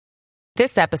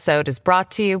This episode is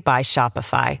brought to you by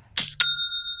Shopify.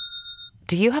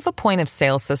 Do you have a point of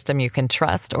sale system you can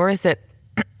trust, or is it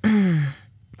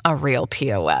a real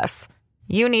POS?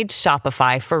 You need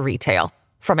Shopify for retail.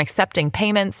 From accepting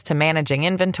payments to managing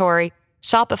inventory,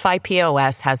 Shopify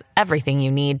POS has everything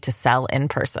you need to sell in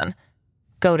person.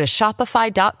 Go to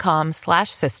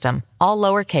shopify.com/system, all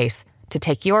lowercase, to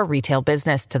take your retail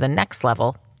business to the next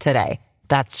level today.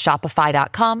 That's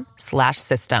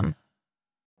shopify.com/system.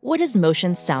 What does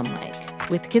motion sound like?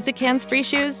 With Kizikans free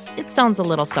shoes, it sounds a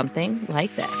little something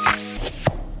like this.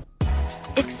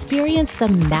 Experience the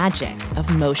magic of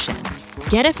motion.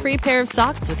 Get a free pair of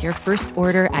socks with your first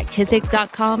order at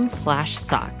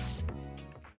kizik.com/socks.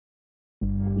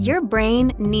 Your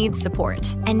brain needs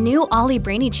support, and new Ollie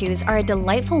Brainy Chews are a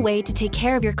delightful way to take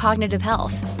care of your cognitive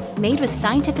health. Made with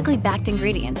scientifically backed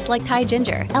ingredients like Thai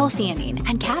ginger, L-theanine,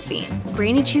 and caffeine,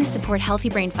 Brainy Chews support healthy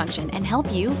brain function and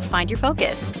help you find your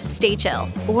focus, stay chill,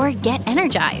 or get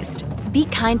energized. Be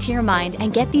kind to your mind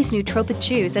and get these nootropic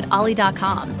chews at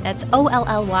ollie.com. That's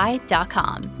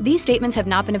OLLY.com. These statements have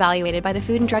not been evaluated by the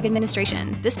Food and Drug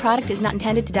Administration. This product is not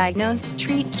intended to diagnose,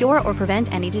 treat, cure, or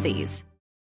prevent any disease.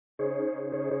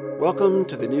 Welcome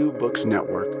to the New Books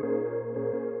Network.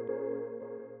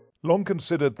 Long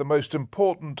considered the most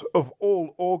important of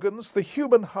all organs, the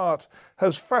human heart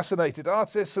has fascinated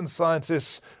artists and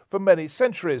scientists for many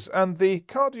centuries, and the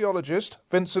cardiologist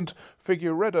Vincent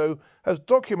Figueredo has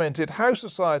documented how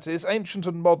societies, ancient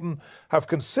and modern, have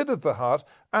considered the heart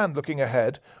and, looking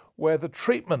ahead, where the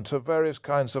treatment of various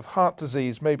kinds of heart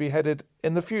disease may be headed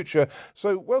in the future.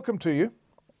 So welcome to you.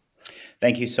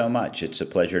 Thank you so much. It's a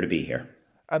pleasure to be here.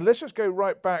 And let's just go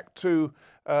right back to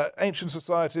ancient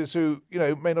societies who,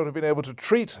 may not have been able to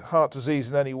treat heart disease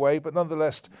in any way, but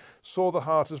nonetheless saw the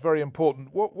heart as very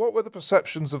important. What were the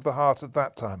perceptions of the heart at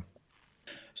that time?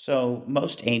 So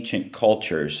most ancient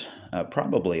cultures,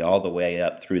 probably all the way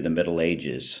up through the Middle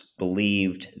Ages,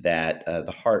 believed that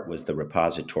the heart was the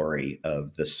repository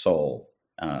of the soul,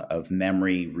 of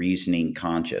memory, reasoning,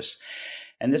 conscious.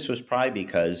 And this was probably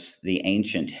because the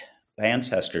ancient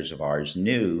ancestors of ours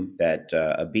knew that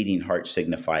a beating heart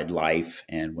signified life,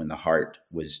 and when the heart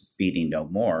was beating no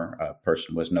more, a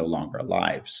person was no longer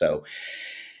alive. So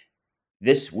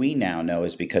this we now know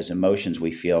is because emotions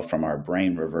we feel from our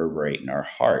brain reverberate in our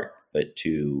heart. But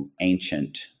to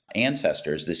ancient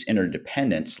ancestors, this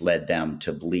interdependence led them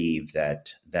to believe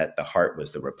that the heart was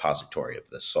the repository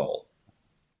of the soul.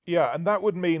 Yeah, and that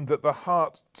would mean that the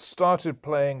heart started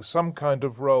playing some kind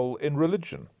of role in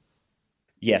religion.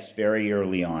 Yes, very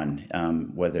early on,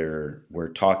 whether we're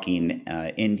talking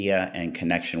India and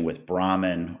connection with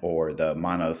Brahmin or the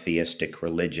monotheistic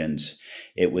religions,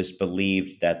 it was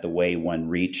believed that the way one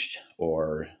reached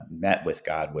or met with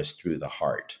God was through the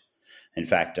heart. In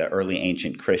fact, early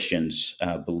ancient Christians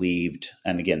believed,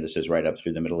 and again, this is right up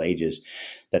through the Middle Ages,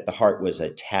 that the heart was a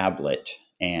tablet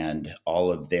and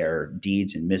all of their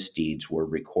deeds and misdeeds were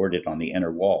recorded on the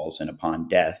inner walls, and upon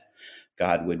death,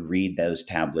 God would read those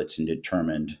tablets and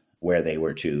determined where they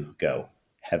were to go,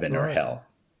 heaven or hell.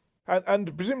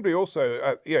 And presumably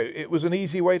also, it was an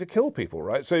easy way to kill people,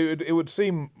 right? So it would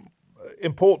seem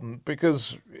important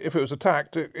because if it was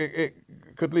attacked, it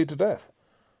could lead to death.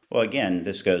 Well, again,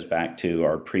 this goes back to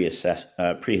our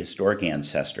prehistoric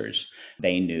ancestors.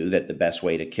 They knew that the best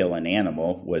way to kill an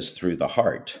animal was through the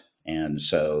heart. And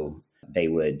so they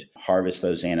would harvest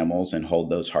those animals and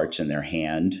hold those hearts in their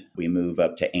hand. We move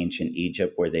up to ancient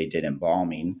Egypt where they did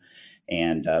embalming,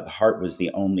 and the heart was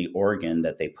the only organ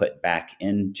that they put back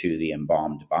into the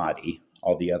embalmed body,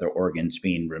 all the other organs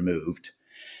being removed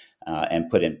and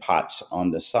put in pots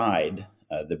on the side,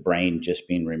 the brain just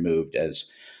being removed as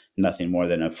nothing more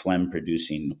than a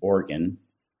phlegm-producing organ.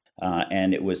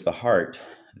 And it was the heart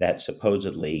that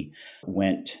supposedly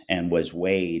went and was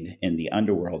weighed in the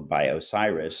underworld by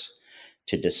Osiris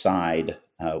to decide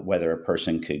whether a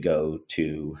person could go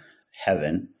to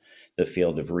heaven, the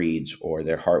field of reeds, or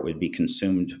their heart would be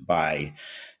consumed by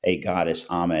a goddess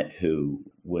Ammit who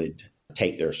would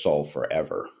take their soul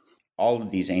forever. All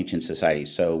of these ancient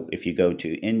societies, so if you go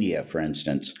to India, for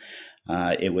instance,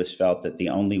 it was felt that the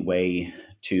only way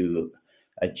to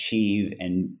achieve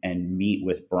and meet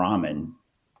with Brahman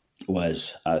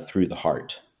was through the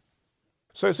heart.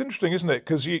 So it's interesting, isn't it?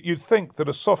 Because you'd think that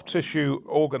a soft tissue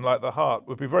organ like the heart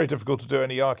would be very difficult to do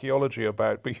any archaeology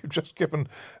about, but you've just given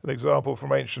an example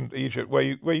from ancient Egypt where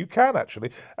you can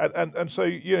actually, and so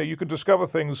you can discover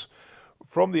things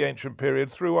from the ancient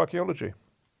period through archaeology.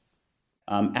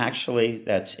 Actually,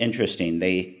 that's interesting.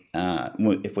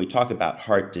 If we talk about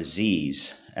heart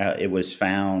disease, it was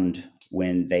found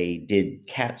when they did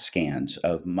CAT scans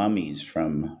of mummies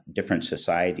from different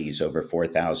societies over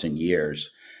 4,000 years.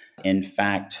 In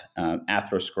fact,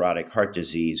 atherosclerotic heart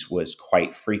disease was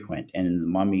quite frequent, and in the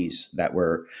mummies that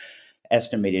were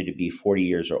estimated to be 40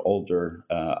 years or older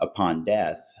upon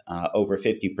death, over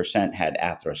 50% had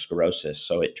atherosclerosis.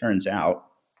 So it turns out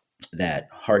that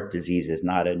heart disease is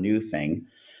not a new thing.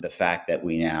 The fact that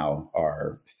we now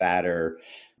are fatter,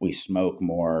 we smoke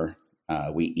more,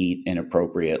 we eat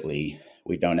inappropriately,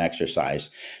 we don't exercise.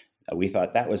 We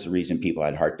thought that was the reason people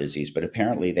had heart disease, but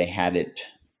apparently they had it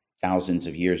thousands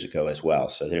of years ago as well.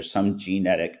 So there's some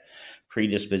genetic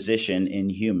predisposition in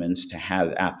humans to have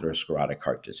atherosclerotic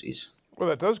heart disease. Well,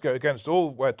 that does go against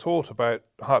all we're taught about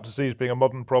heart disease being a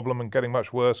modern problem and getting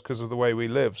much worse because of the way we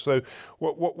live. So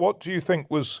what do you think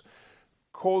was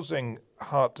causing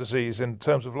heart disease in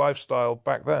terms of lifestyle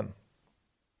back then?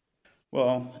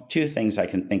 Well, two things I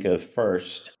can think of.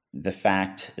 First, the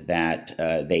fact that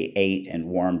they ate and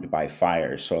warmed by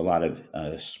fire, so a lot of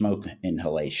smoke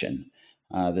inhalation.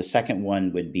 The second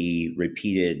one would be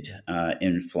repeated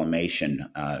inflammation,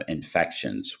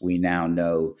 infections. We now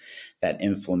know that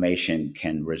inflammation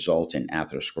can result in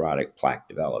atherosclerotic plaque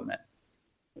development.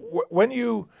 When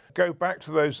you go back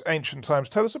to those ancient times,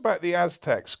 tell us about the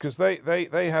Aztecs, because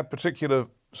they had particular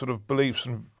sort of beliefs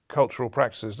and cultural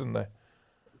practices, didn't they?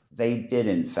 They did,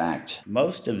 in fact.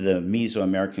 Most of the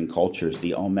Mesoamerican cultures,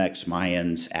 the Olmecs,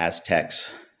 Mayans,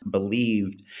 Aztecs,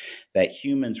 believed that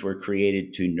humans were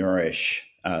created to nourish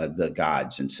the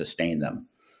gods and sustain them.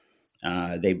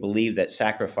 They believed that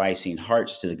sacrificing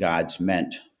hearts to the gods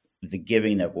meant the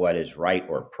giving of what is right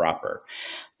or proper.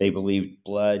 They believed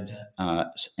blood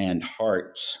and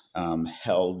hearts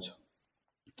held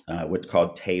what's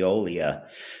called teolia,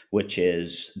 which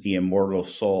is the immortal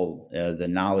soul, the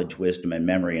knowledge, wisdom, and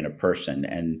memory in a person.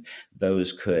 And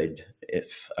those could,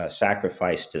 if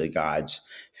sacrificed to the gods,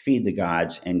 feed the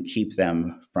gods and keep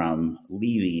them from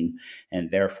leaving. And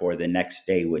therefore, the next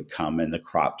day would come and the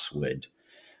crops would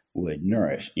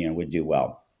nourish, would do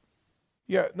well.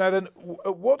 Yeah. Now then,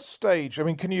 at what stage, I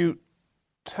mean, can you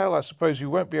tell, I suppose you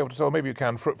won't be able to tell, maybe you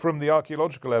can, from the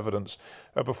archaeological evidence,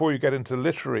 before you get into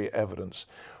literary evidence,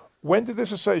 when did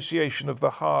this association of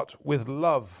the heart with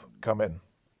love come in?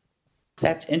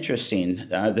 That's interesting.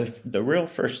 The real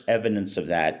first evidence of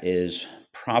that is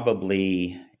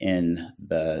probably in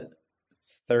the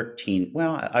 13,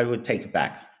 well, I would take it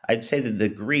back. I'd say that the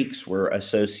Greeks were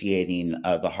associating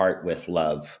the heart with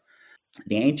love.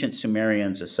 The ancient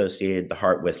Sumerians associated the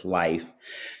heart with life,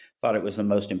 thought it was the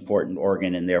most important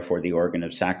organ and therefore the organ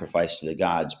of sacrifice to the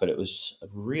gods. But it was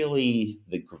really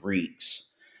the Greeks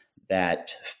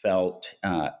that felt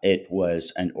it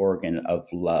was an organ of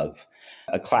love.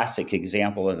 A classic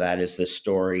example of that is the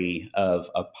story of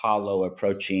Apollo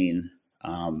approaching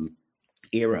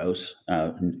Eros,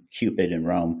 Cupid in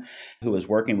Rome, who was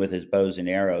working with his bows and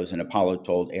arrows, and Apollo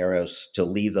told Eros to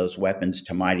leave those weapons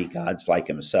to mighty gods like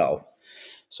himself.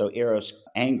 So Eros,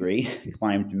 angry,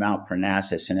 climbed Mount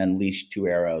Parnassus and unleashed 2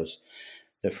 arrows.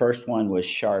 The first one was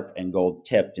sharp and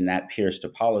gold-tipped, and that pierced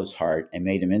Apollo's heart and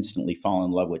made him instantly fall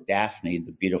in love with Daphne,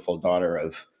 the beautiful daughter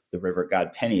of the river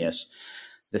god Peneus.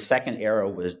 The second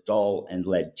arrow was dull and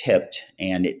lead-tipped,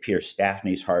 and it pierced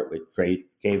Daphne's heart, which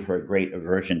gave her a great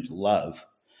aversion to love.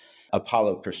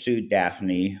 Apollo pursued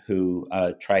Daphne, who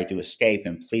tried to escape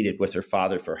and pleaded with her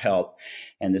father for help.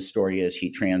 And the story is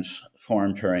he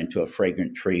transformed her into a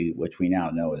fragrant tree, which we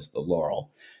now know as the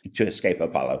laurel, to escape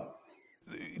Apollo.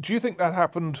 Do you think that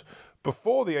happened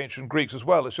before the ancient Greeks as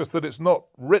well? It's just that it's not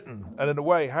written. And in a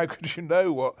way, how could you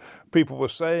know what people were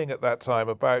saying at that time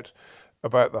about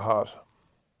the heart?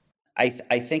 I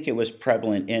think it was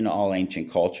prevalent in all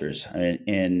ancient cultures.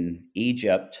 In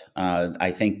Egypt,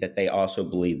 I think that they also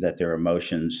believed that their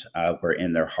emotions were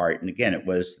in their heart. And again, it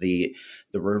was the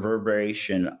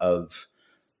reverberation of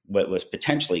what was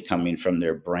potentially coming from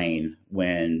their brain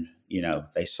when,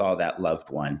 they saw that loved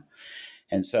one.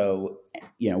 And so,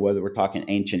 whether we're talking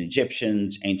ancient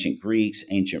Egyptians, ancient Greeks,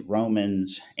 ancient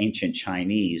Romans, ancient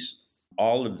Chinese,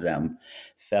 all of them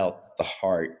felt the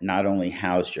heart not only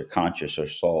housed your conscious or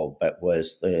soul, but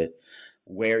was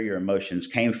where your emotions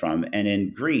came from. And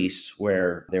in Greece,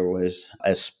 where there was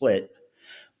a split,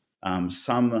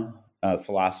 some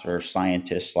philosophers,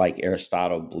 scientists like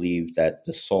Aristotle believed that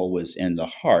the soul was in the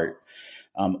heart.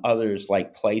 Others,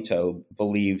 like Plato,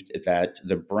 believed that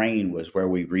the brain was where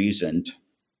we reasoned,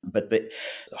 but the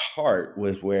heart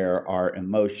was where our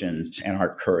emotions and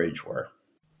our courage were.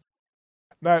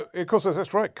 Now, of course,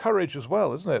 that's right, courage as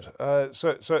well, isn't it?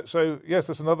 So yes,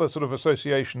 there's another sort of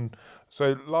association.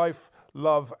 So life,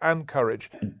 love, and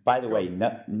courage. By the way,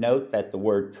 note that the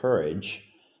word courage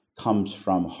comes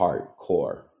from heart,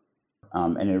 core.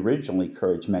 And originally,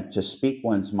 courage meant to speak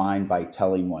one's mind by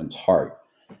telling one's heart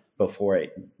before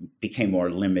it became more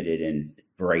limited in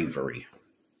bravery.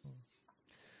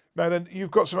 Now then,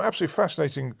 you've got some absolutely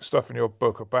fascinating stuff in your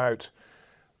book about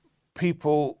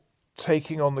people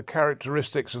taking on the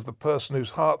characteristics of the person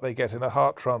whose heart they get in a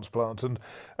heart transplant and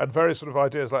various sort of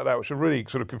ideas like that, which are really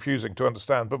sort of confusing to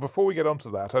understand. But before we get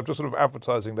onto that, I'm just sort of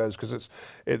advertising those because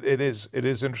it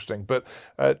is interesting. But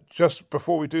just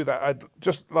before we do that, I'd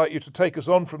just like you to take us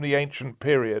on from the ancient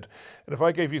period. And if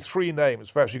I gave you three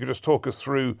names, perhaps you could just talk us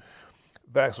through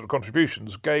their sort of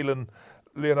contributions: Galen,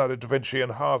 Leonardo da Vinci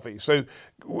and Harvey. So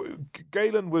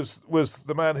Galen was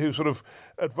the man who sort of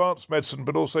advanced medicine,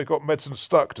 but also got medicine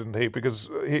stuck, didn't he? Because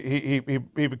he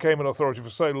became an authority for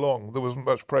so long, there wasn't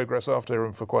much progress after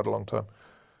him for quite a long time.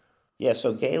 Yeah,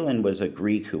 so Galen was a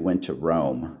Greek who went to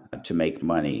Rome to make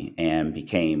money and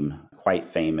became quite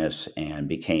famous and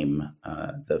became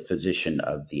the physician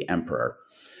of the emperor.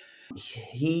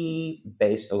 He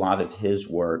based a lot of his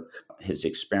work, his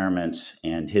experiments,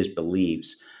 and his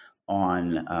beliefs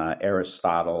on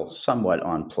Aristotle, somewhat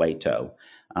on Plato.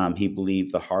 He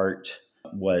believed the heart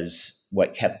was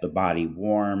what kept the body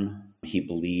warm. He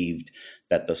believed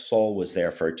that the soul was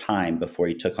there for a time before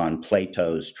he took on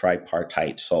Plato's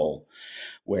tripartite soul,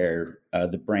 where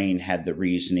the brain had the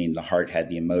reasoning, the heart had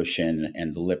the emotion,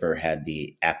 and the liver had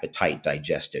the appetite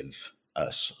digestive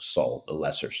soul, the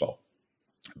lesser soul.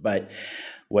 But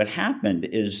what happened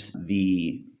is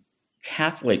the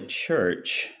Catholic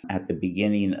Church at the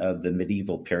beginning of the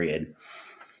medieval period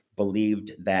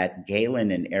believed that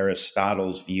Galen and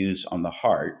Aristotle's views on the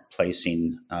heart,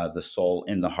 placing the soul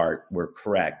in the heart, were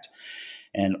correct,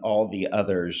 and all the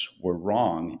others were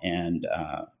wrong. And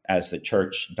as the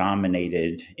church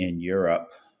dominated in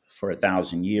Europe for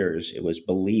 1,000 years, it was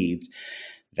believed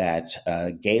that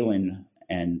Galen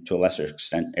and to a lesser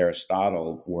extent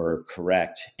Aristotle were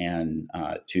correct, and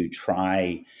to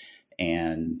try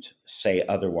and say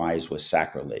otherwise was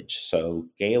sacrilege. So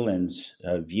Galen's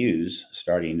views,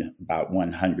 starting about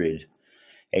 100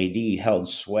 AD, held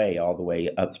sway all the way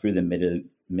up through the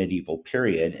medieval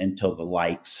period until the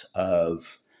likes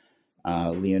of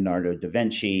Leonardo da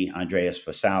Vinci, Andreas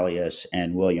Vesalius,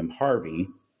 and William Harvey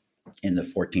in the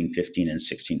 1415 and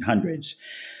 1600s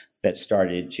that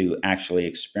started to actually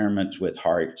experiment with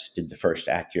hearts, did the first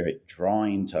accurate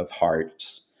drawings of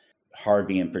hearts.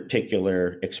 Harvey in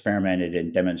particular experimented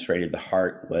and demonstrated the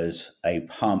heart was a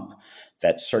pump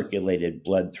that circulated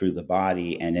blood through the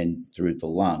body and in through the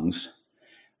lungs,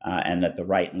 and that the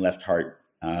right and left heart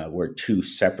were two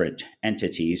separate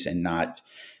entities and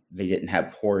they didn't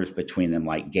have pores between them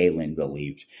like Galen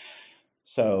believed.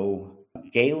 So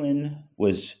Galen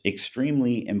was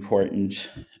extremely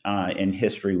important in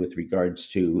history with regards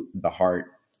to the heart,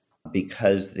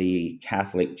 because the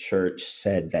Catholic Church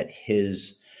said that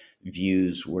his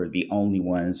views were the only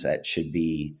ones that should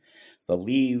be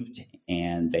believed,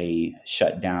 and they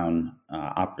shut down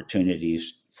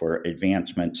opportunities for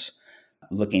advancements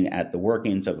looking at the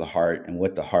workings of the heart and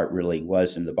what the heart really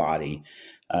was in the body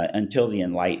until the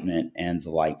Enlightenment and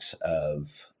the likes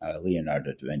of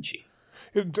Leonardo da Vinci.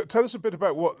 Tell us a bit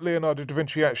about what Leonardo da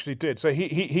Vinci actually did. So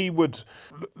he would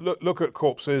look at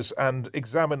corpses and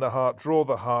examine the heart, draw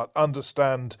the heart,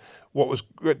 understand what was,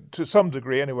 to some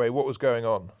degree anyway, what was going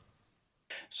on.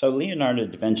 So Leonardo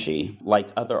da Vinci, like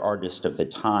other artists of the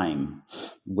time,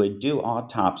 would do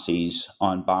autopsies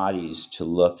on bodies to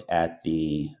look at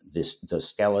the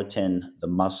skeleton, the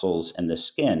muscles, and the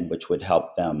skin, which would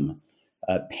help them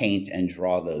paint and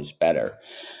draw those better.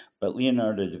 But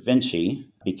Leonardo da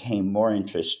Vinci became more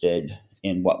interested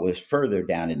in what was further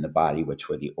down in the body, which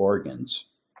were the organs.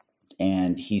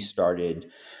 And he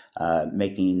started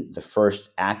making the first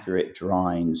accurate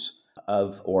drawings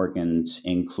of organs,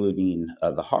 including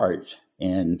the heart,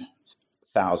 in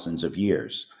thousands of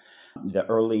years. The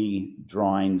early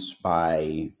drawings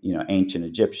by ancient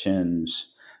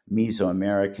Egyptians,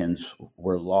 Mesoamericans,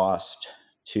 were lost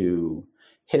to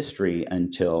history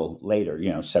until later,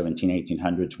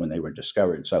 1800s when they were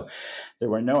discovered. So there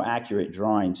were no accurate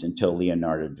drawings until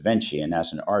Leonardo da Vinci. And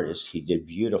as an artist, he did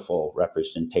beautiful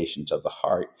representations of the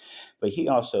heart. But he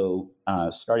also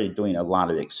started doing a lot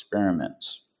of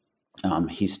experiments.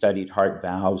 He studied heart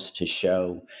valves to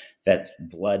show that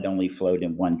blood only flowed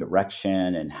in one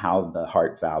direction and how the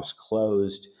heart valves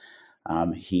closed.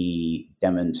 He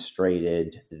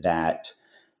demonstrated that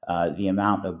the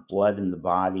amount of blood in the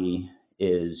body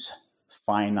is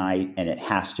finite and it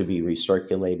has to be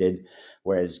recirculated,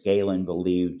 whereas Galen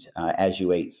believed as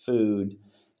you ate food,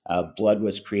 blood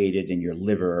was created in your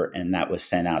liver and that was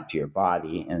sent out to your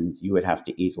body, and you would have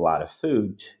to eat a lot of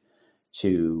food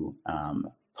to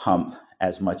pump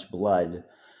as much blood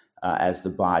as the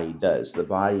body does. The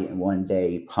body in one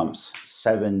day pumps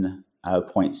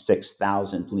 7.6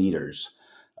 thousand liters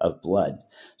of blood.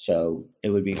 So it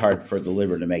would be hard for the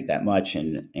liver to make that much.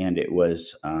 And it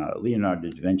was Leonardo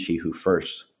da Vinci who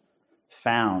first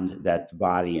found that the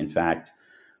body, in fact,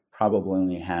 probably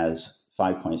only has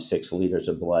 5.6 liters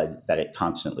of blood that it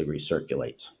constantly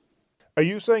recirculates. Are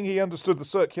you saying he understood the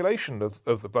circulation of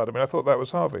the blood? I mean, I thought that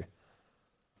was Harvey.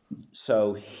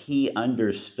 So he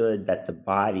understood that the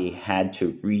body had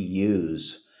to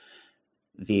reuse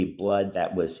the blood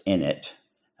that was in it.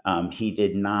 He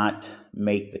did not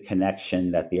make the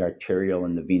connection that the arterial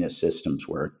and the venous systems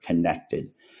were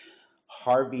connected.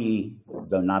 Harvey,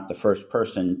 though not the first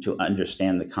person to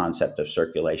understand the concept of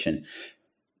circulation,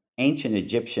 ancient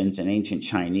Egyptians and ancient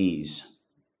Chinese,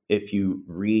 if you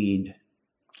read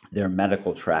their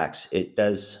medical tracts, it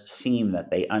does seem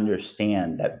that they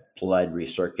understand that blood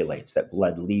recirculates, that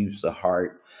blood leaves the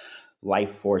heart,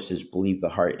 life forces leave the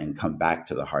heart and come back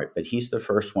to the heart. But he's the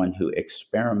first one who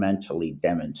experimentally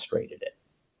demonstrated it.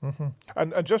 Mm-hmm.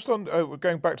 And just on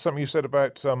going back to something you said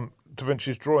about Da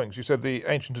Vinci's drawings, you said the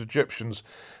ancient Egyptians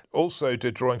also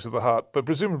did drawings of the heart, but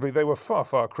presumably they were far,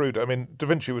 far cruder. I mean, Da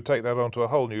Vinci would take that onto a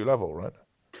whole new level, right?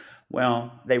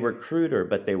 Well, they were cruder,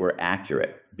 but they were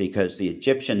accurate because the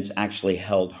Egyptians actually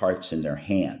held hearts in their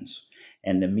hands,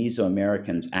 and the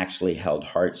Mesoamericans actually held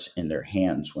hearts in their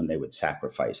hands when they would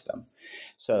sacrifice them.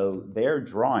 So their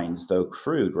drawings, though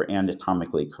crude, were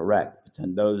anatomically correct, but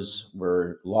then those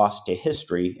were lost to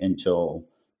history until,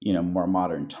 more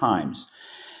modern times.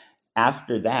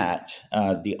 After that,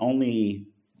 the only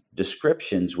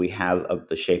descriptions we have of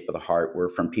the shape of the heart were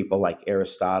from people like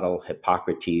Aristotle,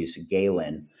 Hippocrates,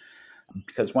 Galen,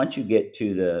 because once you get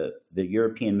to the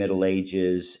European Middle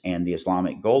Ages and the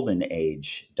Islamic Golden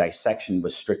Age, dissection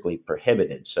was strictly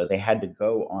prohibited. So they had to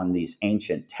go on these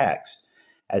ancient texts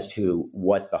as to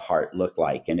what the heart looked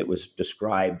like. And it was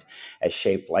described as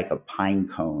shaped like a pine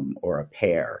cone or a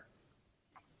pear.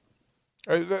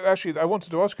 Actually, I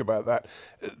wanted to ask you about that,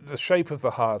 the shape of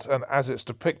the heart and as it's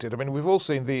depicted. I mean, we've all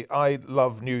seen the I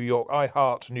love New York, I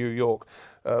heart New York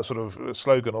sort of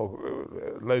slogan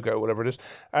or logo, whatever it is.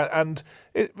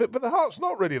 But the heart's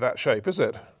not really that shape, is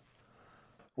it?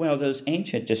 Well, those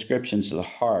ancient descriptions of the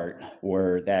heart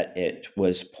were that it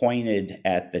was pointed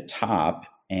at the top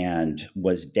and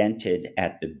was dented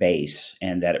at the base,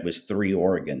 and that it was three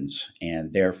organs.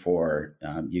 And therefore,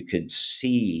 you could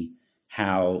see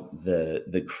how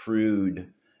the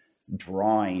crude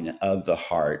drawing of the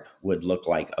heart would look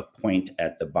like a point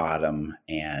at the bottom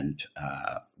and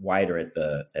wider at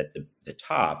the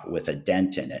top with a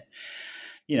dent in it.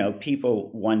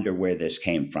 People wonder where this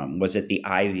came from. Was it the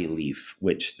ivy leaf,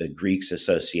 which the Greeks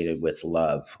associated with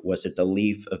love? Was it the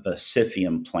leaf of the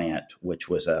Siphium plant, which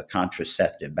was a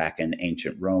contraceptive back in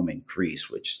ancient Rome and Greece,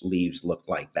 which leaves looked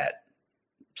like that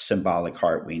symbolic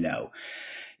heart we know?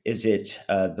 Is it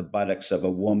the buttocks of a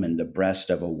woman, the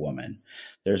breast of a woman?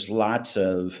 There's lots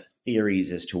of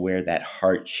theories as to where that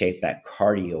heart shape, that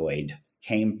cardioid,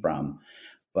 came from.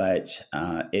 But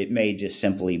it may just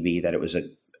simply be that it was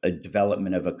a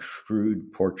development of a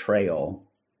crude portrayal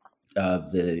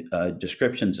of the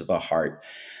descriptions of the heart,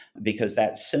 because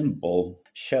that symbol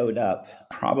showed up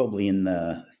probably in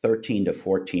the 13 to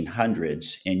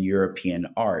 1400s in European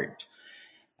art.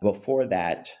 Before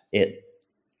that,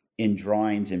 in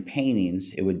drawings and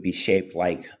paintings, it would be shaped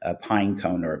like a pine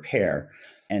cone or a pear.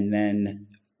 And then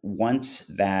once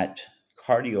that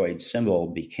cardioid symbol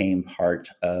became part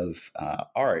of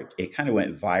art, it kind of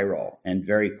went viral. And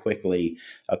very quickly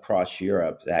across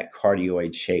Europe, that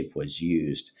cardioid shape was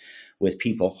used with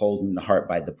people holding the heart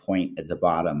by the point at the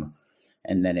bottom,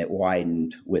 and then it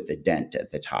widened with a dent at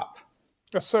the top.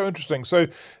 That's so interesting. So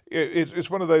it's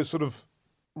one of those sort of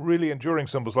really enduring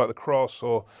symbols like the cross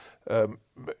or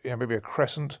maybe a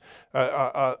crescent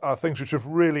are things which have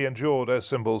really endured as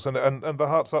symbols, and the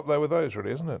heart's up there with those,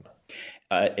 really, isn't it?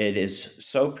 It is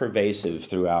so pervasive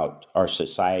throughout our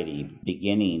society,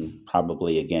 beginning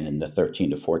probably again in the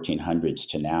 13 to 1400s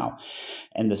to now,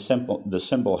 and the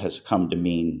symbol has come to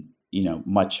mean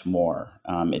much more.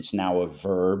 It's now a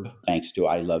verb thanks to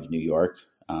I Love New York.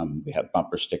 We have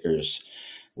bumper stickers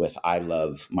with I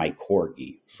love my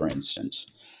corgi, for instance.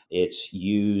 It's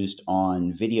used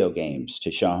on video games to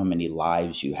show how many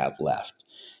lives you have left.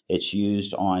 It's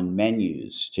used on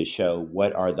menus to show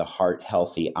what are the heart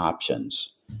healthy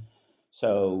options.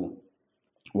 So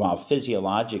while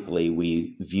physiologically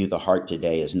we view the heart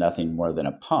today as nothing more than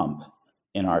a pump,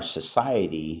 in our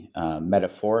society,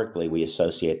 metaphorically, we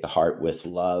associate the heart with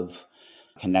love,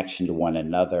 connection to one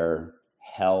another,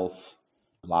 health,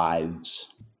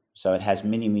 lives. So it has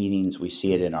many meanings. We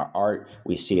see it in our art.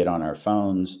 We see it on our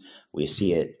phones. We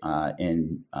see it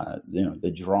in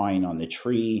the drawing on the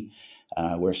tree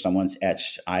where someone's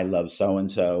etched "I love so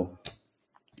and so,"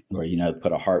 or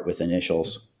put a heart with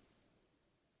initials.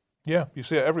 Yeah, you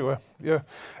see it everywhere. Yeah,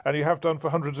 and you have done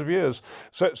for hundreds of years.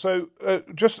 So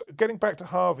just getting back to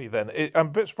Harvey, then I'm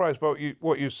a bit surprised by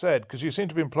what you said, because you seem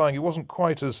to be implying he wasn't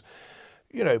quite as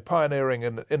pioneering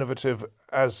and innovative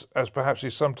as perhaps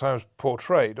he's sometimes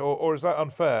portrayed, or is that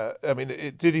unfair? I mean,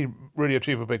 did he really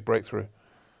achieve a big breakthrough?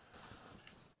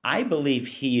 I believe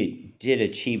he did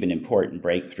achieve an important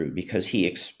breakthrough because he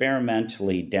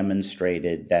experimentally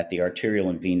demonstrated that the arterial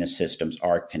and venous systems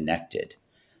are connected.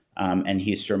 And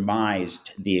he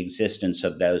surmised the existence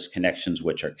of those connections,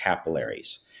 which are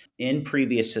capillaries. In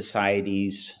previous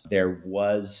societies, there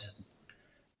was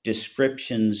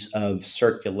descriptions of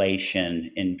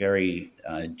circulation in very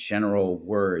general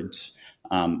words,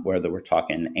 whether we're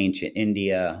talking ancient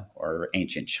India or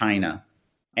ancient China.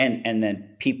 And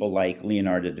then people like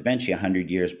Leonardo da Vinci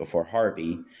 100 years before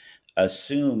Harvey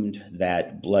assumed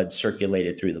that blood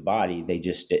circulated through the body. They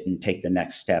just didn't take the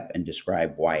next step and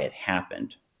describe why it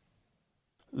happened.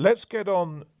 Let's get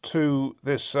on to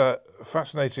this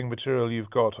fascinating material you've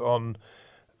got on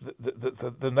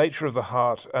the nature of the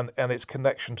heart and its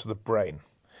connection to the brain.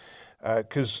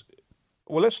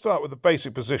 Let's start with the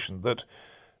basic position that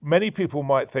many people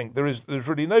might think there's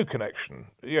really no connection.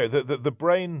 The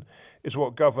brain is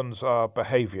what governs our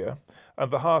behaviour,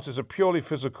 and the heart is a purely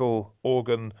physical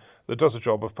organ that does a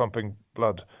job of pumping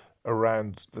blood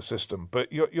around the system.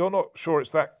 But you're not sure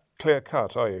it's that clear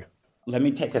cut, are you? Let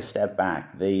me take a step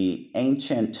back. The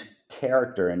ancient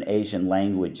character in Asian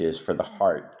languages for the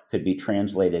heart could be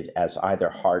translated as either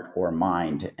heart or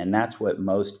mind, and that's what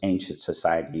most ancient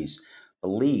societies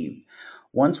believed.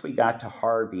 Once we got to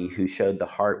Harvey, who showed the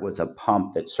heart was a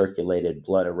pump that circulated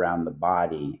blood around the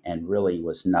body and really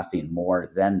was nothing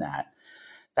more than that,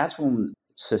 that's when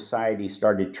society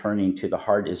started turning to the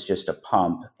heart as just a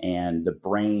pump, and the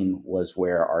brain was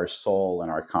where our soul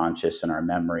and our conscious and our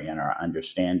memory and our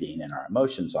understanding and our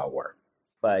emotions all were.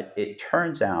 But it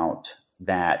turns out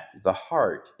that the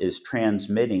heart is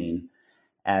transmitting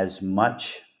as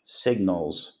much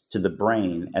signals to the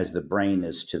brain as the brain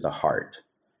is to the heart.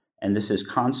 And this is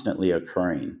constantly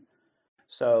occurring.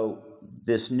 So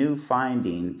this new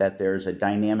finding that there's a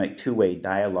dynamic two-way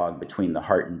dialogue between the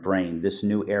heart and brain, this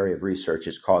new area of research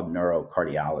is called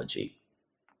neurocardiology.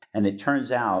 And it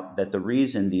turns out that the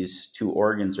reason these two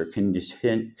organs are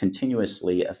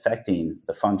continuously affecting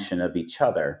the function of each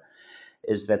other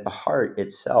is that the heart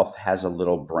itself has a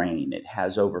little brain. It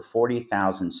has over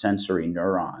 40,000 sensory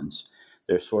neurons.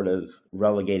 They're sort of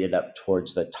relegated up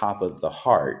towards the top of the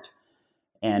heart.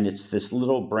 And it's this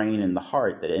little brain in the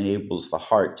heart that enables the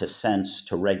heart to sense,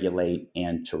 to regulate,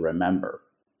 and to remember.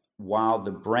 While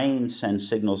the brain sends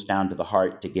signals down to the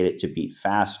heart to get it to beat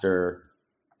faster,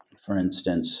 for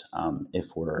instance,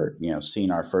 if we're seeing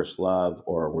our first love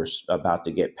or we're about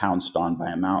to get pounced on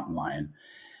by a mountain lion,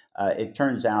 it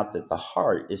turns out that the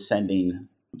heart is sending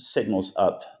signals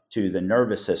up to the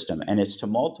nervous system, and it's to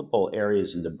multiple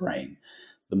areas in the brain.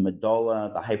 The medulla,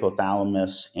 the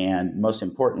hypothalamus, and most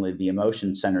importantly, the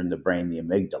emotion center in the brain, the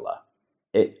amygdala.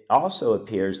 It also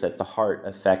appears that the heart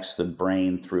affects the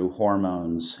brain through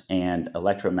hormones and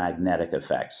electromagnetic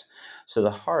effects. So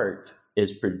the heart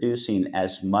is producing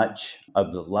as much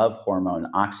of the love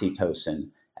hormone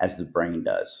oxytocin as the brain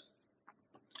does.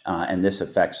 And this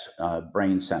affects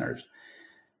brain centers.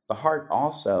 The heart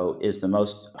also is the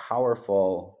most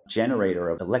powerful generator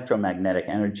of electromagnetic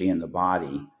energy in the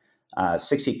body,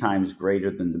 60 times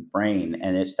greater than the brain.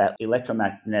 And it's that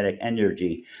electromagnetic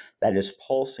energy that is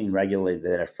pulsing regularly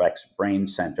that affects brain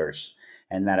centers,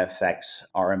 and that affects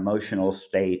our emotional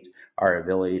state, our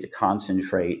ability to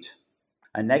concentrate.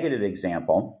 A negative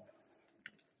example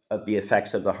of the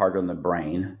effects of the heart on the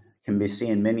brain can be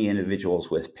seen in many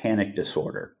individuals with panic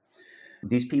disorder.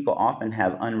 These people often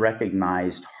have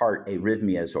unrecognized heart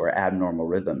arrhythmias or abnormal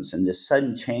rhythms, and this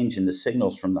sudden change in the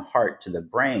signals from the heart to the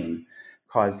brain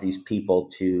cause these people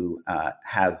to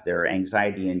have their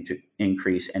anxiety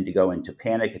increase and to go into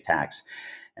panic attacks.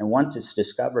 And once it's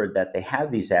discovered that they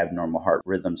have these abnormal heart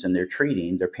rhythms and they're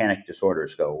treating, their panic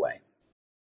disorders go away.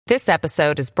 This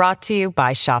episode is brought to you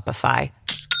by Shopify.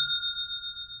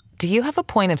 Do you have a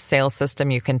point of sale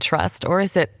system you can trust, or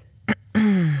is it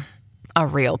a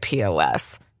real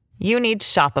POS? You need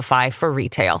Shopify for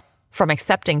retail. From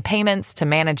accepting payments to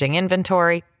managing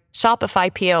inventory,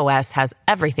 Shopify POS has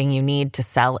everything you need to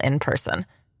sell in person.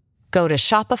 Go to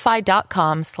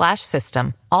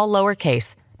shopify.com/system, all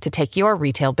lowercase, to take your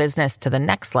retail business to the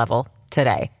next level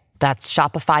today. That's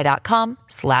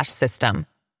shopify.com/system.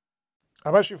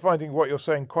 I'm actually finding what you're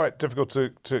saying quite difficult to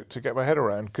get my head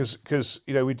around because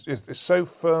it's so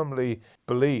firmly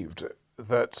believed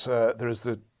that there is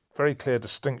the very clear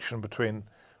distinction between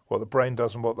what the brain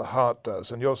does and what the heart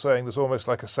does. And you're saying there's almost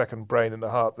like a second brain in the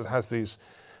heart that has these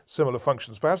similar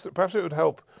functions. Perhaps it would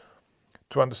help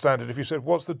to understand it if you said,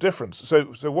 what's the difference?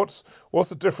 So what's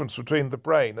the difference between the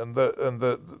brain and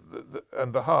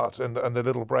the heart and the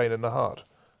little brain in the heart,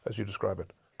 as you describe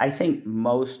it? I think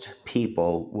most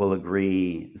people will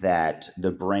agree that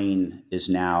the brain is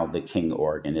now the king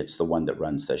organ. It's the one that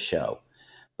runs the show.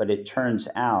 But it turns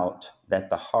out that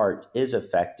the heart is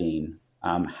affecting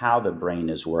how the brain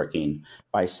is working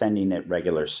by sending it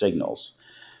regular signals.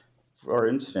 For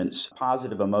instance,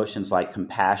 positive emotions like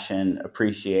compassion,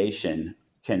 appreciation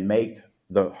can make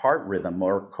the heart rhythm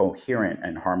more coherent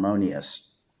and harmonious.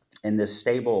 And this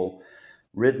stable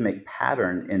rhythmic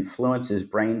pattern influences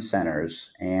brain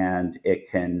centers, and it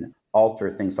can alter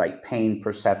things like pain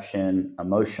perception,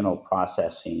 emotional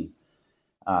processing,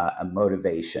 and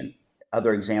motivation.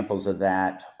 Other examples of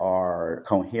that are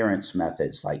coherence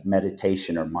methods like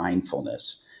meditation or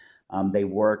mindfulness. They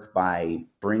work by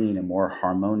bringing a more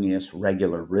harmonious,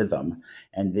 regular rhythm,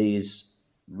 and these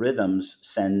rhythms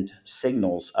send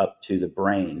signals up to the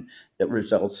brain that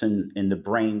results in the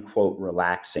brain, quote,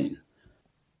 relaxing.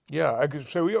 Yeah,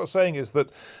 so what you're saying is that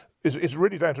it's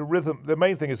really down to rhythm. The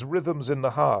main thing is rhythms in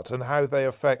the heart and how they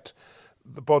affect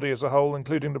the body as a whole,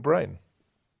 including the brain.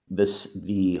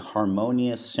 The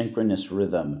harmonious, synchronous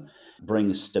rhythm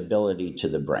brings stability to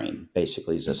the brain,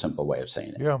 basically, is a simple way of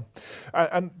saying it. Yeah.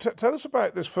 And tell us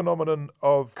about this phenomenon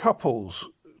of couples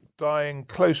dying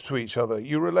close to each other.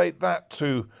 You relate that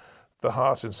to the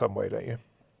heart in some way, don't you?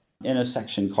 In a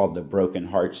section called the broken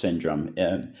heart syndrome.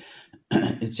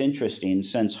 It's interesting.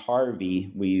 Since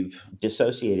Harvey, we've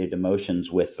dissociated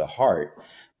emotions with the heart,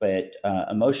 but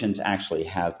emotions actually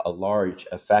have a large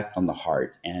effect on the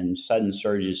heart, and sudden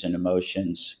surges in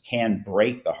emotions can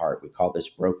break the heart. We call this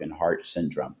broken heart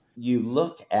syndrome. You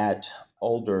look at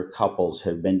older couples who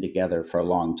have been together for a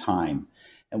long time,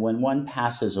 and when one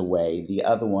passes away, the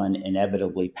other one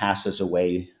inevitably passes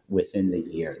away within the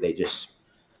year. They just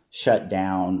shut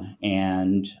down,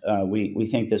 and we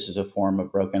think this is a form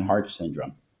of broken heart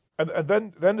syndrome. And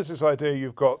then there's this idea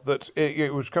you've got that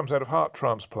which comes out of heart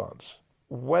transplants.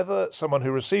 Whether someone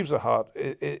who receives a heart,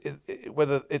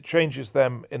 whether it changes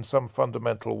them in some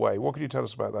fundamental way. What can you tell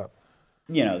us about that?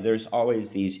 There's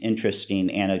always these interesting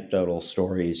anecdotal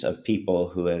stories of people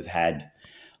who have had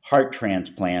heart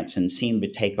transplants and seem to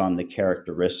take on the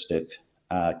characteristics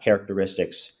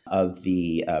of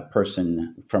the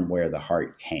person from where the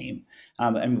heart came.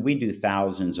 And we do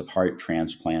thousands of heart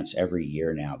transplants every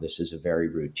year now. This is a very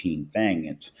routine thing.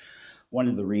 It's one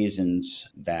of the reasons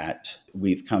that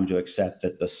we've come to accept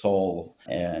that the soul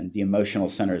and the emotional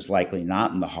center is likely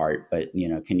not in the heart. But,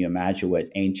 can you imagine what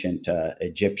ancient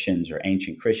Egyptians or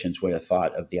ancient Christians would have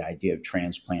thought of the idea of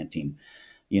transplanting,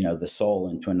 the soul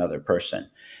into another person?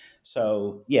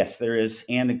 So, yes, there is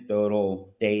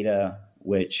anecdotal data,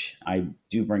 which I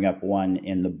do bring up one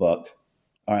in the book,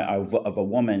 of a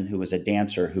woman who was a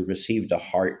dancer who received a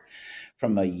heart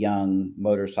from a young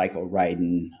motorcycle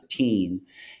riding teen.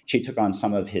 She took on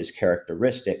some of his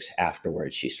characteristics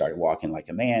afterwards. She started walking like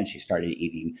a man. She started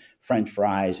eating French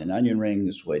fries and onion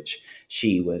rings, which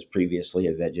she was previously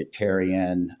a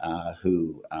vegetarian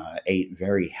who ate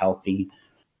very healthy.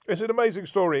 It's an amazing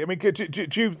story. I mean, do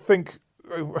you think,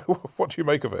 what do you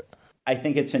make of it? I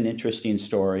think it's an interesting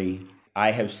story.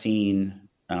 I have seen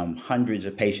hundreds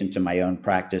of patients in my own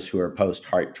practice who are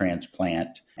post-heart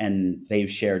transplant, and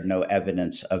they've shared no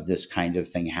evidence of this kind of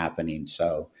thing happening.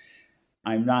 So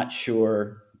I'm not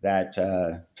sure that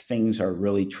things are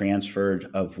really transferred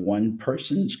of one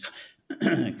person's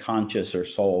conscious or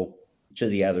soul to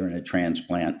the other in a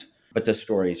transplant, but the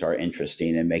stories are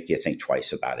interesting and make you think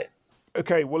twice about it.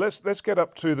 Okay, well, let's get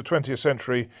up to the 20th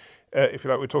century. If you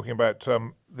like, we're talking about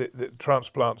the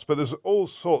transplants, but there's all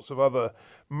sorts of other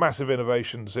massive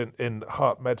innovations in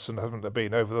heart medicine, haven't there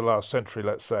been, over the last century,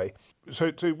 let's say.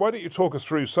 So why don't you talk us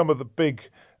through some of the big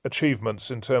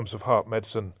achievements in terms of heart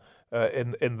medicine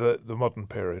in the modern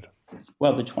period?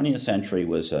 Well, the 20th century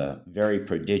was a very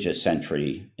prodigious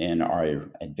century in our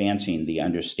advancing the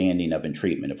understanding of and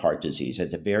treatment of heart disease.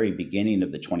 At the very beginning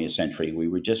of the 20th century, we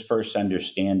were just first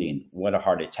understanding what a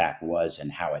heart attack was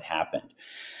and how it happened.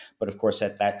 But of course,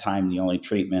 at that time, the only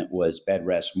treatment was bed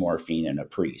rest, morphine, and a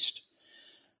priest.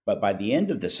 But by the end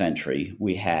of the century,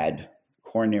 we had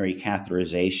coronary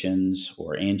catheterizations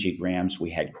or angiograms. We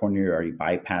had coronary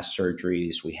bypass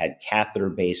surgeries. We had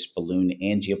catheter-based balloon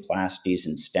angioplasties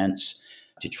and stents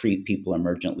to treat people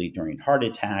emergently during heart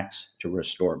attacks, to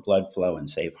restore blood flow and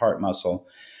save heart muscle.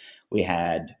 We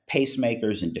had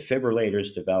pacemakers and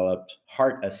defibrillators developed,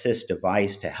 heart assist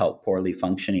device to help poorly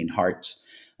functioning hearts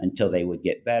until they would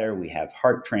get better. We have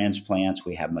heart transplants.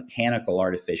 We have mechanical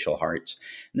artificial hearts.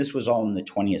 And this was all in the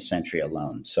 20th century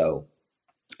alone. So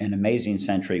an amazing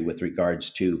century with regards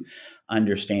to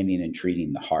understanding and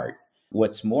treating the heart.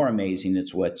 What's more amazing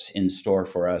is what's in store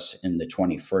for us in the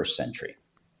 21st century.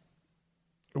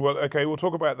 Well, okay, we'll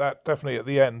talk about that definitely at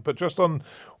the end. But just on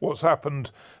what's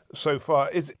happened so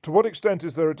far, to what extent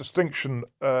is there a distinction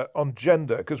on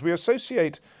gender? Because we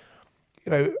associate,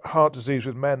 heart disease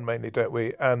with men mainly, don't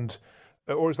we? And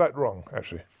or is that wrong,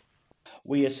 actually?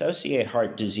 We associate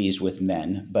heart disease with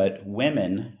men, but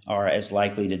women are as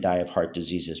likely to die of heart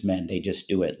disease as men. They just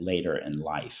do it later in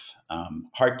life.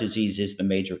 Heart disease is the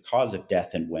major cause of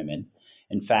death in women.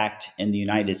 In fact, in the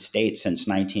United States since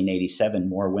 1987,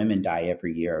 more women die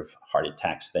every year of heart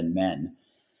attacks than men.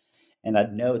 And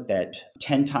I'd note that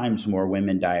 10 times more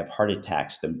women die of heart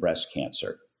attacks than breast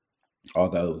cancer,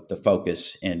 although the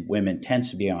focus in women tends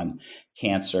to be on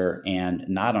cancer and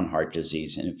not on heart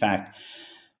disease. And in fact,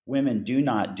 women do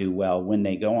not do well when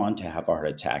they go on to have a heart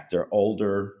attack. They're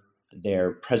older.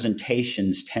 Their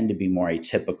presentations tend to be more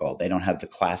atypical. They don't have the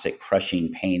classic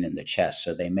crushing pain in the chest,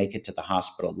 so they make it to the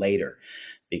hospital later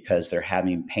because they're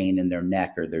having pain in their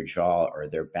neck or their jaw or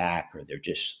their back, or they're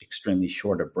just extremely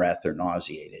short of breath or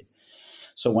nauseated.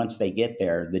 So once they get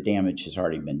there, the damage has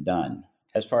already been done.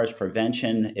 As far as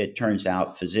prevention, it turns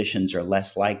out physicians are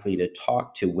less likely to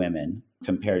talk to women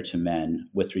compared to men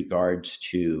with regards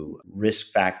to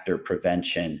risk factor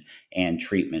prevention and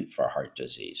treatment for heart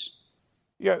disease.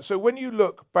 Yeah, so when you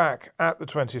look back at the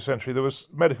 20th century, there was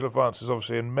medical advances,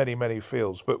 obviously, in many, many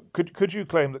fields. But could you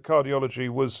claim that cardiology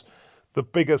was the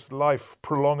biggest life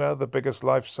prolonger, the biggest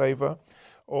life saver?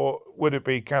 Or would it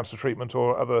be cancer treatment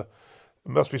or other?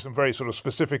 There must be some very sort of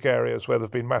specific areas where there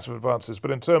have been massive advances. But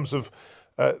in terms of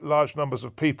large numbers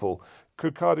of people,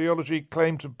 could cardiology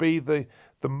claim to be the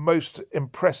most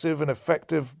impressive and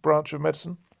effective branch of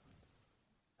medicine?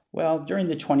 Well, during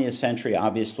the 20th century,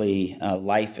 obviously,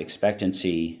 life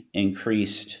expectancy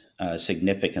increased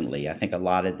significantly. I think a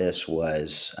lot of this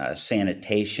was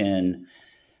sanitation,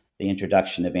 the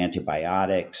introduction of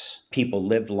antibiotics. People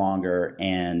lived longer,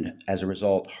 and as a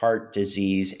result, heart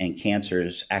disease and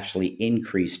cancers actually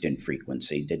increased in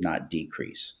frequency, did not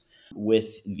decrease.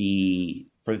 With the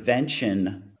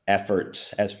prevention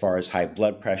efforts as far as high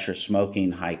blood pressure,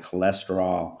 smoking, high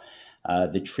cholesterol,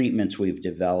 the treatments we've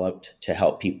developed to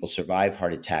help people survive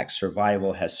heart attacks,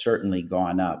 survival has certainly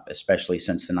gone up, especially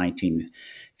since the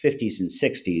 1950s and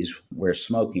 60s, where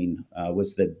smoking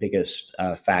was the biggest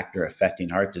factor affecting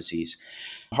heart disease.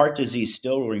 Heart disease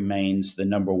still remains the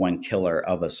number one killer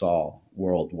of us all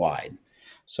worldwide.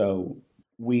 So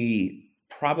we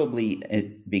probably,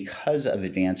 because of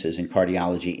advances in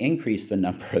cardiology, increased the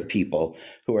number of people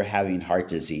who are having heart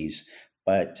disease.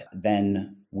 But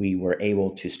then we were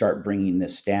able to start bringing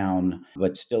this down.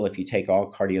 But still, if you take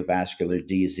all cardiovascular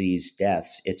disease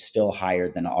deaths, it's still higher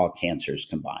than all cancers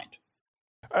combined.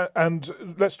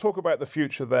 And let's talk about the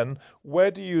future then.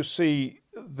 Where do you see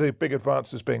the big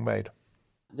advances being made?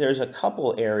 There's a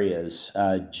couple areas,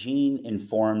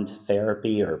 gene-informed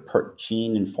therapy or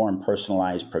gene-informed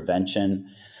personalized prevention,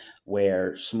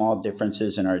 where small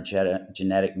differences in our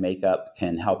genetic makeup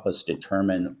can help us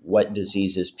determine what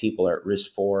diseases people are at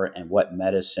risk for and what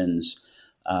medicines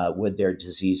would their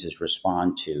diseases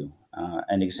respond to.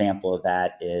 An example of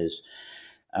that is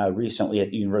recently at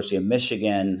the University of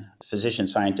Michigan, physician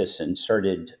scientists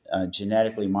inserted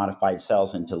genetically modified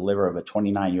cells into the liver of a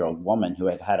 29-year-old woman who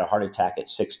had had a heart attack at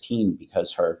 16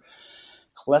 because her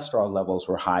cholesterol levels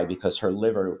were high because her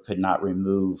liver could not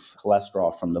remove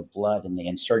cholesterol from the blood, and they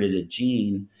inserted a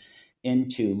gene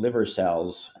into liver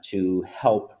cells to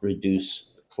help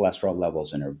reduce cholesterol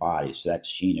levels in her body. So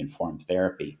that's gene-informed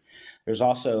therapy. There's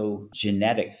also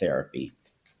genetic therapy,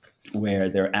 where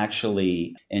they're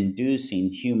actually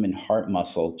inducing human heart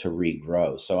muscle to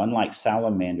regrow. So unlike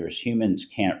salamanders, humans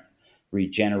can't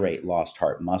regenerate lost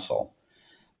heart muscle.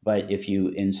 But if you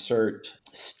insert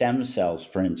stem cells,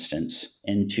 for instance,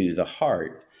 into the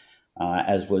heart,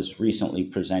 as was recently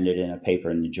presented in a paper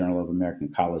in the Journal of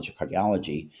American College of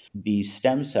Cardiology, these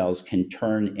stem cells can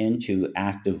turn into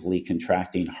actively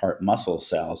contracting heart muscle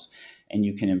cells, and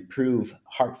you can improve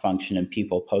heart function in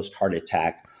people post-heart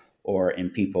attack or in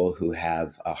people who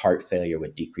have a heart failure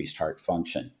with decreased heart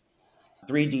function.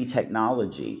 3D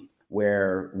technology,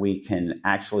 where we can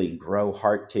actually grow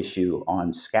heart tissue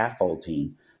on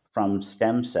scaffolding from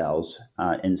stem cells,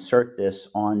 insert this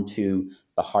onto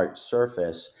the heart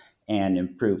surface, and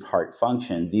improve heart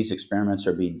function. These experiments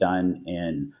are being done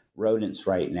in rodents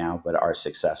right now, but are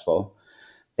successful.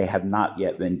 They have not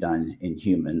yet been done in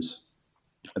humans.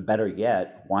 Better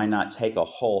yet, why not take a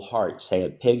whole heart, say a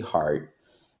pig heart,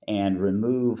 and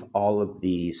remove all of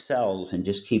the cells and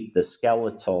just keep the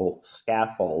skeletal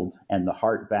scaffold and the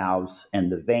heart valves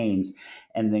and the veins,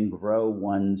 and then grow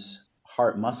one's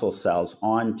heart muscle cells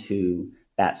onto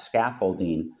that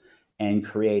scaffolding and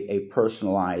create a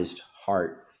personalized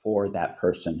heart for that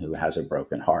person who has a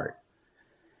broken heart.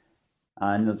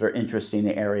 Another interesting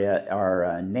area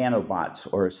are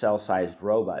nanobots or cell-sized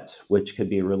robots, which could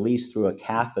be released through a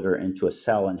catheter into a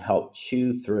cell and help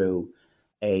chew through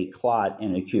a clot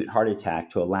in acute heart attack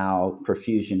to allow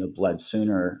perfusion of blood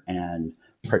sooner and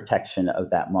protection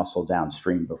of that muscle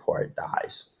downstream before it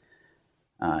dies.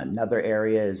 Another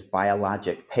area is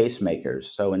biologic pacemakers.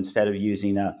 So instead of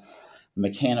using a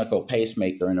mechanical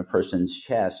pacemaker in a person's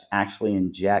chest, actually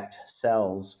inject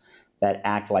cells that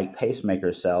act like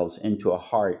pacemaker cells into a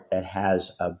heart that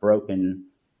has a broken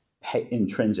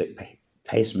intrinsic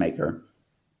pacemaker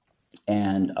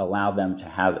and allow them to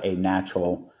have a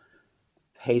natural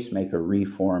pacemaker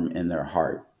reform in their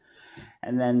heart.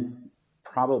 And then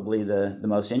probably the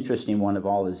most interesting one of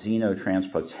all is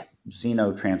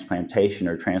xenotransplantation,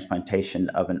 or transplantation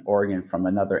of an organ from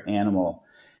another animal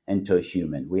into a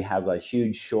human. We have a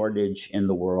huge shortage in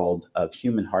the world of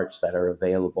human hearts that are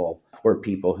available for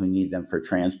people who need them for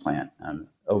transplant.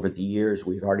 Over the years,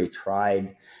 we've already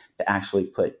tried to actually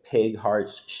put pig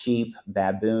hearts, sheep,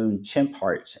 baboon, chimp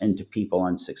hearts into people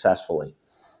unsuccessfully.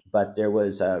 But there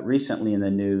was recently in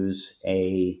the news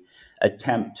a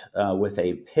attempt with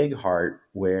a pig heart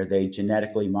where they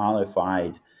genetically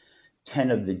modified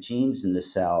 10 of the genes in the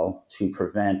cell to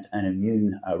prevent an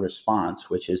immune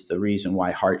response, which is the reason why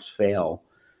hearts fail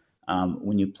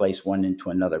when you place one into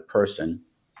another person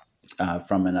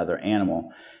from another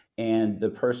animal. And the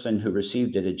person who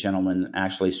received it, a gentleman,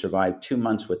 actually survived 2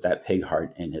 months with that pig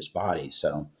heart in his body.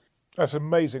 So that's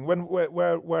amazing.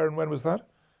 Where, and when was that?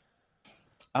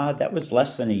 That was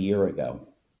less than a year ago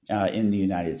in the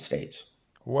United States.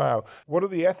 Wow. What are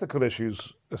the ethical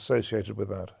issues associated with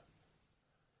that?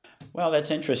 Well, that's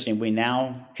interesting. We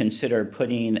now consider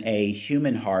putting a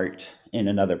human heart in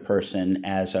another person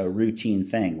as a routine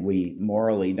thing. We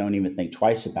morally don't even think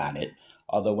twice about it.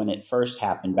 Although when it first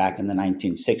happened back in the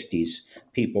 1960s,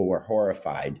 people were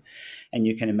horrified. And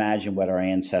you can imagine what our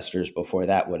ancestors before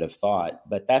that would have thought.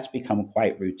 But that's become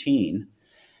quite routine.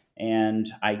 And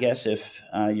I guess if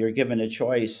you're given a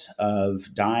choice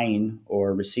of dying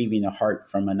or receiving a heart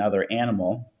from another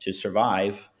animal to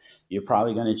survive, you're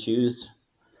probably going to choose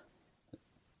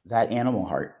that animal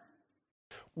heart.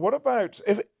 What about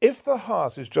if the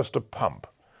heart is just a pump?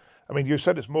 I mean, you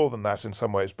said it's more than that in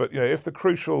some ways, but if the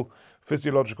crucial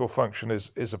physiological function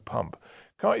is a pump,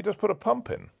 can't you just put a pump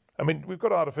in? I mean, we've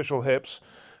got artificial hips,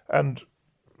 and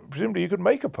presumably you could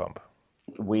make a pump.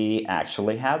 We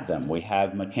actually have them. We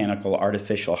have mechanical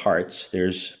artificial hearts.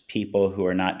 There's people who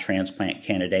are not transplant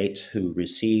candidates who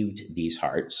received these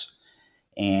hearts,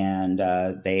 and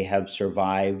they have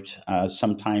survived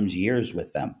sometimes years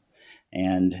with them.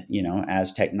 And,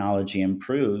 as technology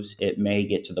improves, it may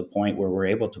get to the point where we're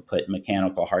able to put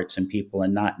mechanical hearts in people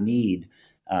and not need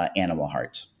animal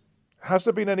hearts. Has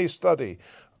there been any study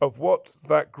of what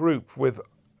that group with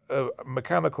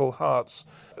mechanical hearts,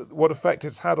 what effect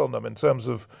it's had on them in terms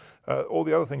of all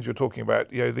the other things you're talking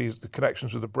about, the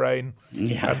connections with the brain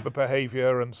and the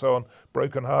behavior and so on,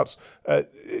 broken hearts?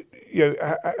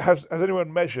 Has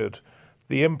anyone measured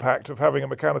the impact of having a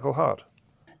mechanical heart?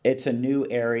 It's a new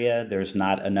area. There's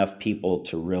not enough people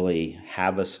to really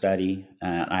have a study.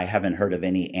 I haven't heard of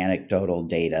any anecdotal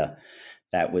data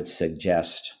that would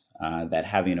suggest that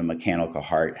having a mechanical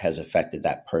heart has affected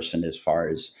that person as far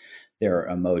as their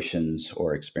emotions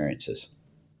or experiences.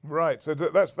 Right. So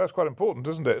that's quite important,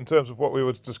 isn't it, in terms of what we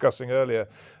were discussing earlier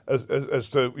as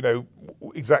to,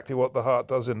 exactly what the heart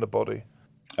does in the body?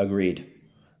 Agreed.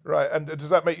 Right. And does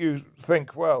that make you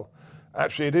think, well,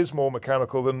 actually it is more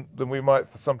mechanical than we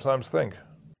might sometimes think?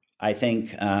 I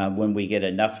think when we get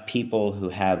enough people who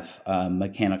have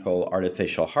mechanical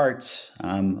artificial hearts,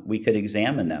 we could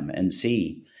examine them and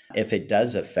see if it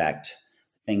does affect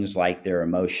things like their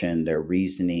emotion, their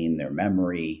reasoning, their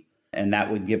memory, and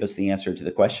that would give us the answer to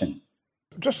the question.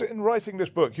 Just in writing this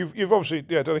book, you've obviously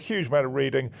done a huge amount of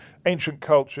reading, ancient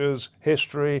cultures,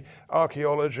 history,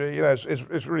 archaeology.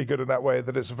 It's really good in that way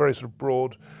that it's a very sort of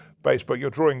broad base book.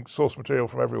 You're drawing source material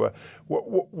from everywhere.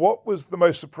 What was the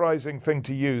most surprising thing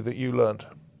to you that you learned?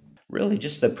 Really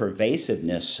just the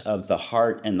pervasiveness of the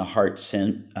heart and the heart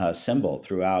symbol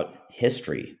throughout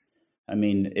history. I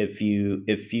mean, if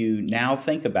you now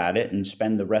think about it and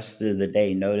spend the rest of the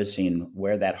day noticing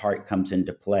where that heart comes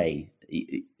into play,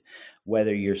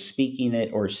 whether you're speaking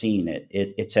it or seeing it,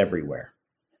 it's everywhere.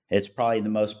 It's probably the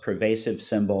most pervasive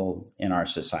symbol in our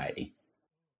society.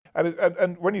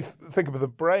 And when you think of the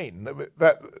brain,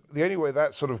 that the only way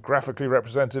that's sort of graphically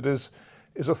represented is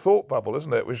a thought bubble,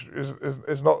 isn't it? Which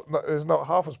is not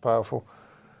half as powerful.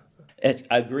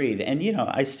 Agreed. And,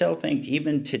 I still think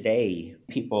even today,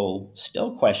 people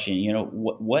still question,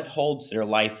 what holds their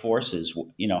life forces?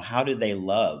 How do they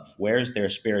love? Where's their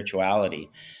spirituality?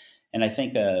 And I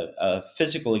think a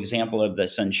physical example of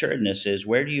this unsureness is,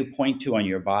 where do you point to on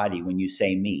your body when you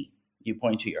say me? You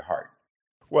point to your heart.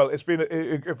 Well, it's been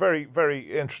a very,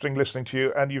 very interesting listening to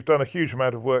you, and you've done a huge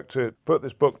amount of work to put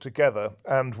this book together,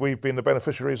 and we've been the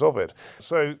beneficiaries of it.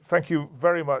 So thank you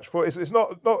very much for it. It's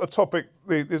not a topic,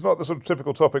 it's not the sort of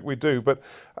typical topic we do, but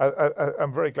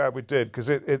I'm very glad we did, because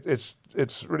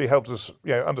it's really helped us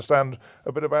understand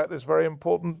a bit about this very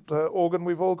important organ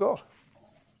we've all got.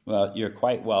 Well, you're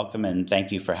quite welcome, and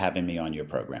thank you for having me on your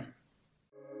program.